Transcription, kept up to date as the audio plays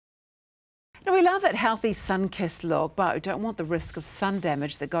Now, we love that healthy sun-kissed look, but we don't want the risk of sun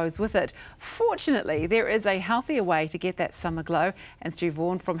damage that goes with it. Fortunately, there is a healthier way to get that summer glow, and Stu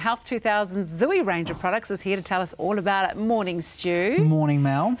Vaughan from Health 2000's Zooey range of products is here to tell us all about it. Morning, Stu. Morning,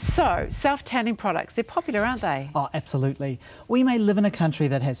 Mel. So, self-tanning products, they're popular, aren't they? Oh, absolutely. We may live in a country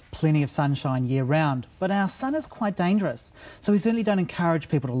that has plenty of sunshine year-round, but our sun is quite dangerous. So we certainly don't encourage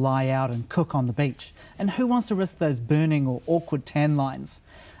people to lie out and cook on the beach. And who wants to risk those burning or awkward tan lines?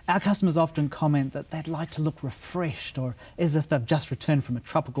 Our customers often comment that they'd like to look refreshed or as if they've just returned from a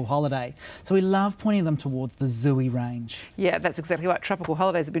tropical holiday. So we love pointing them towards the Zooey range. Yeah, that's exactly right. Tropical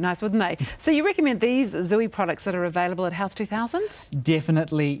holidays would be nice, wouldn't they? So you recommend these Zooey products that are available at Health 2000?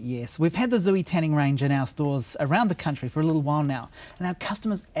 Definitely, yes. We've had the Zooey tanning range in our stores around the country for a little while now, and our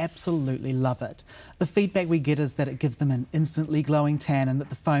customers absolutely love it. The feedback we get is that it gives them an instantly glowing tan and that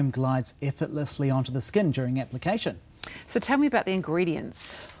the foam glides effortlessly onto the skin during application. So tell me about the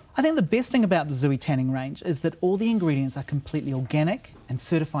ingredients. I think the best thing about the Zooey tanning range is that all the ingredients are completely organic and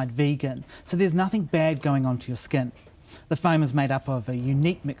certified vegan, so there's nothing bad going on to your skin. The foam is made up of a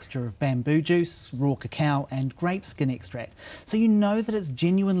unique mixture of bamboo juice, raw cacao and grape skin extract, so you know that it's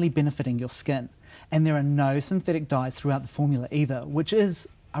genuinely benefiting your skin. And there are no synthetic dyes throughout the formula either, which is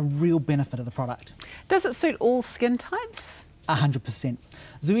a real benefit of the product. Does it suit all skin types? 100%.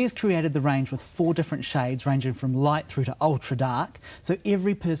 Zooey has created the range with 4 different shades ranging from light through to ultra dark, so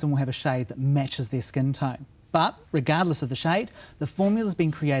every person will have a shade that matches their skin tone. But regardless of the shade, the formula has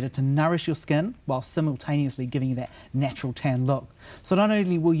been created to nourish your skin while simultaneously giving you that natural tan look. So not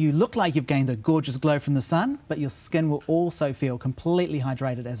only will you look like you've gained a gorgeous glow from the sun, but your skin will also feel completely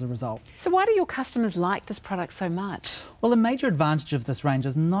hydrated as a result. So why do your customers like this product so much? Well, a major advantage of this range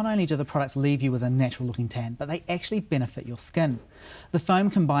is not only do the products leave you with a natural looking tan, but they actually benefit your skin. The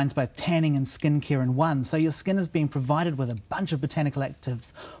foam combines both tanning and skincare in one, so your skin is being provided with a bunch of botanical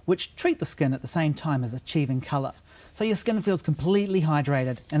actives which treat the skin at the same time as achieving colour. So your skin feels completely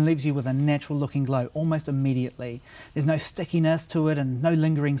hydrated and leaves you with a natural looking glow almost immediately. There's no stickiness to it and no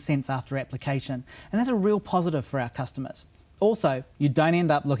lingering scents after application, and that's a real positive for our customers. Also, you don't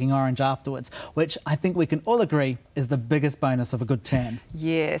end up looking orange afterwards, which I think we can all agree is the biggest bonus of a good tan.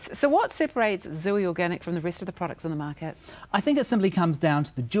 Yes. So what separates Zooey Organic from the rest of the products on the market? I think it simply comes down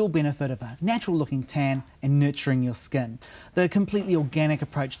to the dual benefit of a natural looking tan and nurturing your skin. The completely organic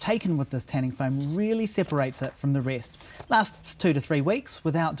approach taken with this tanning foam really separates it from the rest. Lasts 2 to 3 weeks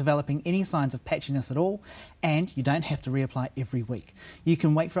without developing any signs of patchiness at all, and you don't have to reapply every week. You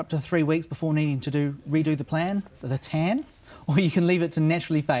can wait for up to 3 weeks before needing to redo the tan, or you can leave it to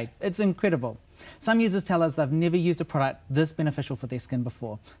naturally fade. It's incredible. Some users tell us they've never used a product this beneficial for their skin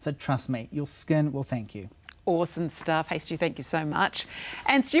before. So trust me, your skin will thank you. Awesome stuff. Hey, Stu, thank you so much.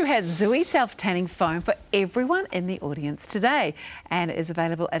 And Stu has Zooey self-tanning foam for everyone in the audience today. And it is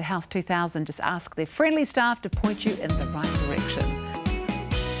available at Health 2000. Just ask their friendly staff to point you in the right direction.